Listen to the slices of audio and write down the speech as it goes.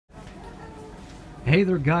Hey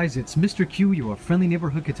there guys, it's Mr. Q, your friendly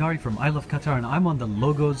neighborhood Qatari from I Love Qatar, and I'm on the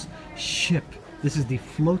Logos ship. This is the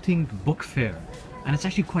floating book fair, and it's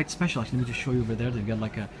actually quite special. Actually, let me just show you over there. They've got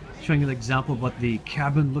like showing you an example of what the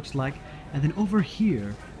cabin looks like, and then over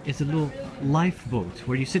here is a little lifeboat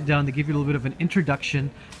where you sit down. They give you a little bit of an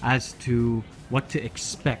introduction as to what to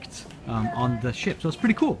expect on the ship, so it's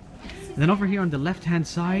pretty cool. And then over here on the left-hand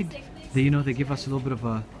side, they give us a little bit of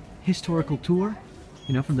a historical tour.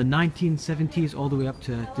 From the 1970s all the way up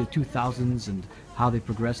to the 2000s and how they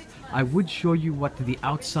progressed. I would show you what the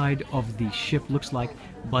outside of the ship looks like,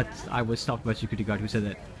 but I was stopped by a security guard who said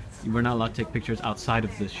that you were not allowed to take pictures outside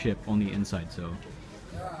of the ship, only inside, so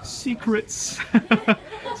secrets.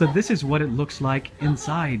 So this is what it looks like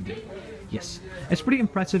inside. Yes, it's pretty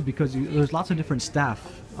impressive because there's lots of different staff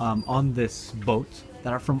on this boat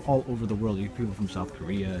that are from all over the world. You have people from South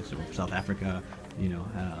Korea, South Africa,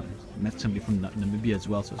 met somebody from Namibia as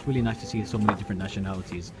well, so it's really nice to see so many different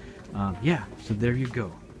nationalities. Yeah, so there you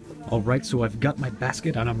go. Alright, so I've got my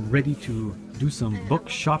basket and I'm ready to do some book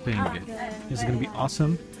shopping. This is going to be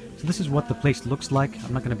awesome. So this is what the place looks like.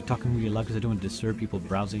 I'm not going to be talking really loud because I don't want to disturb people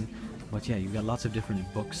browsing, but yeah, you've got lots of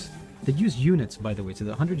different books. They use units, by the way, so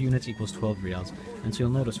the 100 units equals 12 riyals. And so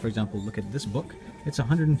you'll notice, for example, look at this book. It's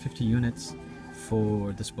 150 units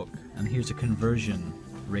for this book, and here's a conversion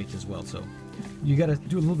rate as well, so you gotta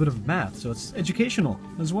do a little bit of math, so it's educational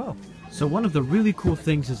as well. So one of the really cool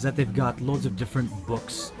things is that they've got loads of different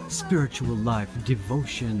books: spiritual life,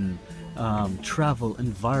 devotion, travel,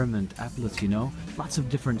 environment, applets, lots of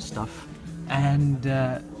different stuff. And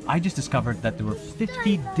I just discovered that there were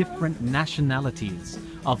 50 different nationalities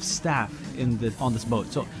of staff on this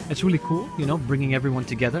boat, so it's really cool, bringing everyone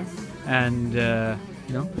together and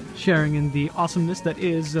sharing in the awesomeness that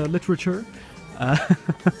is literature.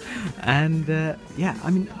 Yeah, I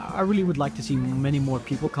mean, I really would like to see many more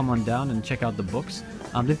people come on down and check out the books.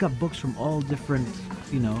 They've got books from all different,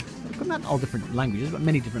 not all different languages, but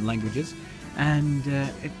many different languages. And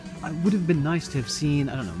it would have been nice to have seen,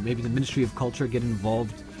 I don't know, maybe the Ministry of Culture get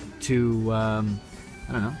involved to,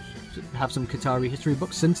 have some Qatari history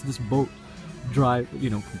books, since this boat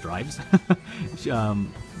drives.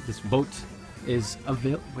 This boat is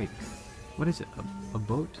available. Wait, what is it? A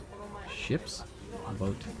boat? Ships? A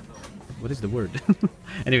boat? What is the word?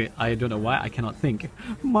 Anyway, I don't know why I cannot think.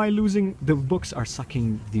 The books are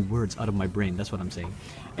sucking the words out of my brain. That's what I'm saying.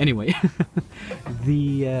 Anyway,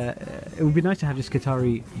 it would be nice to have just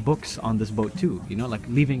Qatari books on this boat too. Like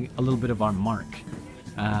leaving a little bit of our mark.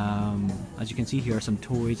 As you can see, here are some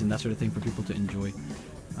toys and that sort of thing for people to enjoy.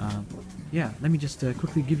 Yeah, let me just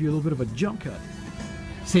quickly give you a little bit of a jump cut.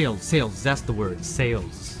 Sails, that's the word,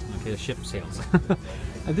 sails. Okay, the ship sails.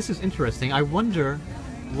 This is interesting. I wonder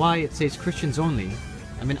why it says Christians only.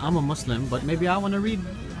 I mean, I'm a Muslim, but maybe I want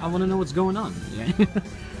to know what's going on. Yeah?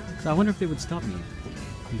 So I wonder if they would stop me.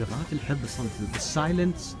 The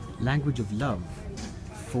silent language of love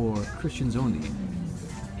for Christians only.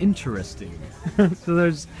 Interesting. So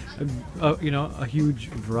there's a huge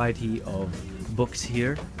variety of books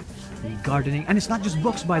here. Gardening, and it's not just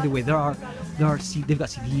books, by the way. They've got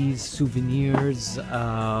CDs, souvenirs,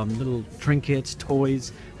 little trinkets,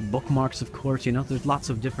 toys, bookmarks, of course. There's lots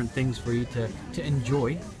of different things for you to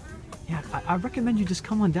enjoy. Yeah, I recommend you just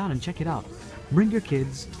come on down and check it out. Bring your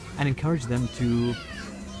kids and encourage them to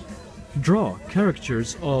draw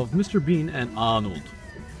caricatures of Mr. Bean and Arnold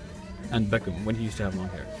and Beckham when he used to have long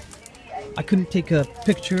hair. I couldn't take a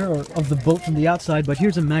picture of the boat from the outside, but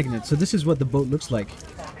here's a magnet. So this is what the boat looks like.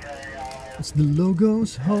 It's the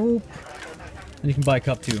Logos Hope. And you can buy a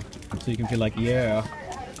cup too, so you can feel like, yeah,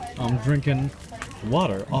 I'm drinking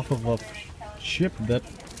water off of a ship that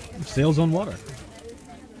sails on water.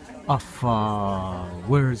 Afar,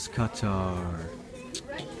 where's Qatar?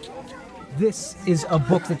 This is a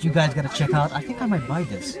book that you guys gotta check out. I think I might buy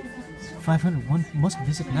this. 501 must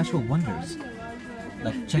visit natural wonders.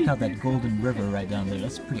 Like, check out that golden river right down there.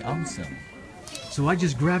 That's pretty awesome. So I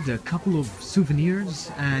just grabbed a couple of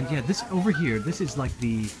souvenirs, and yeah, this over here, this is like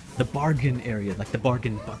the bargain area, like the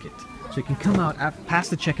bargain bucket. So you can come out past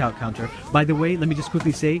the checkout counter. By the way, let me just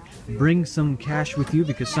quickly say, bring some cash with you,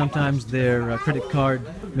 because sometimes their credit card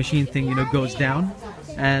machine thing, goes down,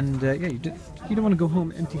 and yeah, you don't want to go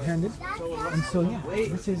home empty-handed. And so yeah,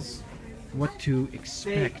 this is what to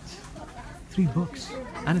expect. 3 books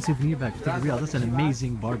and a souvenir bag for 30 riyal. That's an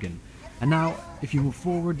amazing bargain. And now, if you move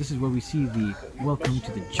forward, this is where we see the welcome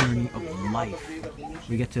to the journey of life.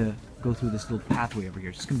 We get to go through this little pathway over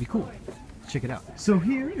here. It's going to be cool. Check it out. So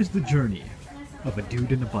here is the journey of a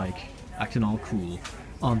dude in a bike, acting all cool,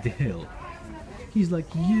 on the hill. He's like,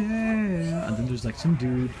 yeah. And then there's like some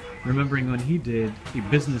dude remembering when he did a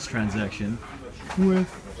business transaction with,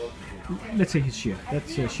 let's say his Sheikh.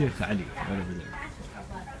 That's Sheikh Ali, right over there.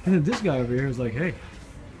 And then this guy over here is like, hey,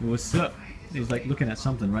 what's up? He's like looking at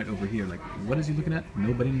something right over here. Like, what is he looking at?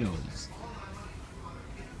 Nobody knows.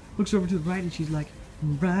 Looks over to the right and she's like,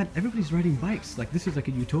 Brad, everybody's riding bikes. Like, this is like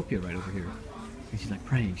a utopia right over here. And she's like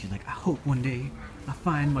praying. She's like, I hope one day I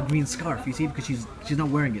find my green scarf. You see, because she's not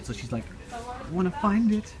wearing it. So she's like, I want to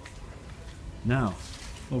find it. Now,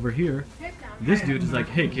 over here, this dude is like,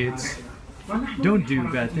 hey kids, don't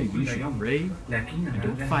do bad things. You should pray and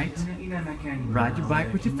don't fight. Ride your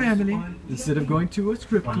bike with your family instead of going to a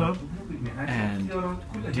strip club, and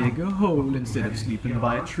dig a hole instead of sleeping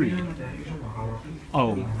by a tree.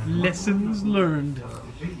 Oh, lessons learned.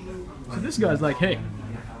 So this guy's like, hey,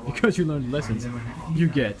 because you learned lessons, you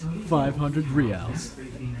get 500 reals.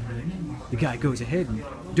 The guy goes ahead and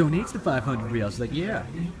donates the 500 reals. He's like, yeah,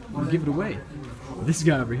 I'll give it away. This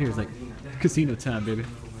guy over here is like, casino time, baby.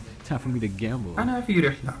 Time for me to gamble.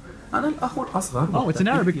 Oh, it's in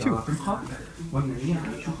Arabic too.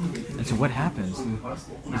 And so what happens is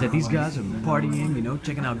that these guys are partying, you know,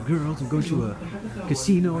 checking out girls and going to a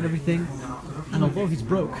casino and everything. And although he's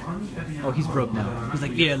broke, oh, he's broke now. He's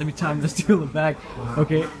like, yeah, let me time this steal it back.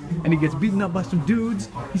 Okay, and he gets beaten up by some dudes.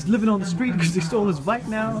 He's living on the street because they stole his bike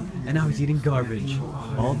now. And now he's eating garbage.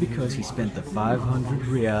 All because he spent the 500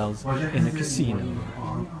 reals in a casino.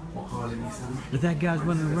 But that guy's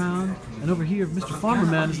running around, and over here, Mr. Farmer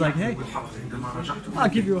Man is like, hey, I'll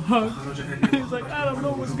give you a hug. And he's like, I don't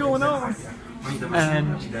know what's going on.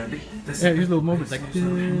 And yeah, here's little moments like,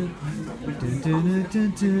 dun, dun, dun, dun,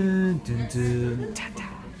 dun, dun, dun, ta, ta,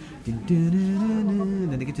 dun, dun, dun, dun, dun.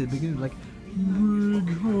 Then they get to the beginning, like, big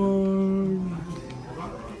hug.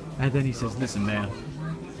 And then he says, listen, man,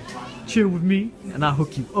 chill with me, and I'll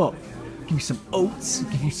hook you up. Give you some oats,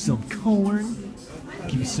 give you some corn.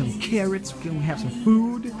 Give you some carrots, we can have some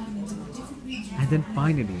food. And then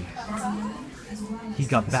finally, he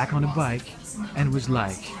got back on a bike and was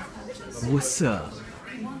like, what's up?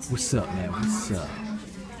 What's up, man? What's up?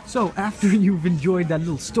 So after you've enjoyed that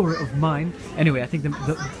little story of mine, anyway, I think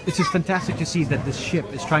it's just fantastic to see that this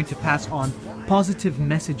ship is trying to pass on positive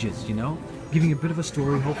messages, you know? Giving a bit of a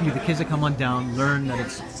story. Hopefully the kids that come on down learn that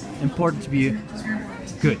it's important to be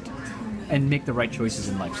good and make the right choices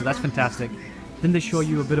in life. So that's fantastic. Then they show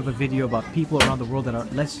you a bit of a video about people around the world that are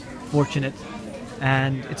less fortunate,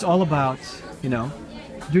 and it's all about, you know,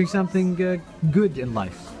 doing something good in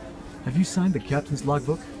life. Have you signed the captain's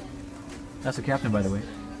logbook? That's the captain, by the way.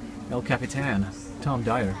 El Capitan, Tom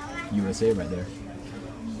Dyer, USA right there.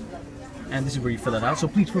 And this is where you fill that out, so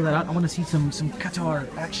please fill that out. I want to see some Qatar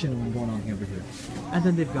action going on over here. And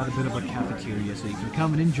then they've got a bit of a cafeteria, so you can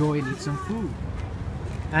come and enjoy and eat some food.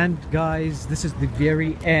 And guys, this is the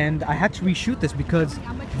very end. I had to reshoot this because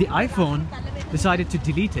the iPhone decided to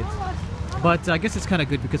delete it. But I guess it's kind of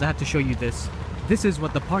good because I have to show you this. This is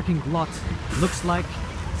what the parking lot looks like.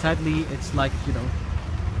 Sadly, it's like, you know,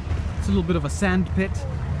 it's a little bit of a sand pit.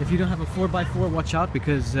 If you don't have a 4x4, watch out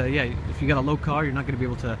because, yeah, if you got a low car, you're not going to be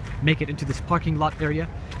able to make it into this parking lot area.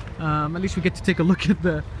 At least we get to take a look at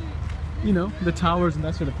the, you know, the towers and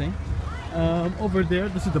that sort of thing. Over there,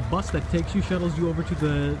 this is the bus that takes you, shuttles you over to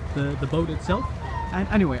the boat itself. And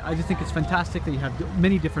anyway, I just think it's fantastic that you have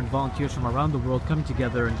many different volunteers from around the world coming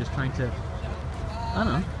together and just trying to, I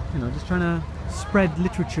don't know, you know, just trying to spread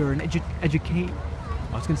literature and educate.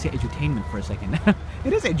 I was going to say edutainment for a second.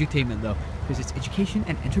 It is edutainment though, because it's education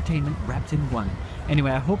and entertainment wrapped in one.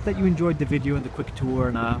 Anyway, I hope that you enjoyed the video and the quick tour,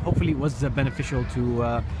 and hopefully it was beneficial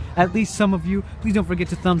to at least some of you. Please don't forget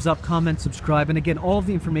to thumbs up, comment, subscribe, and again, all of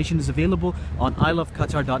the information is available on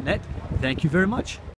iLoveQatar.net. Thank you very much.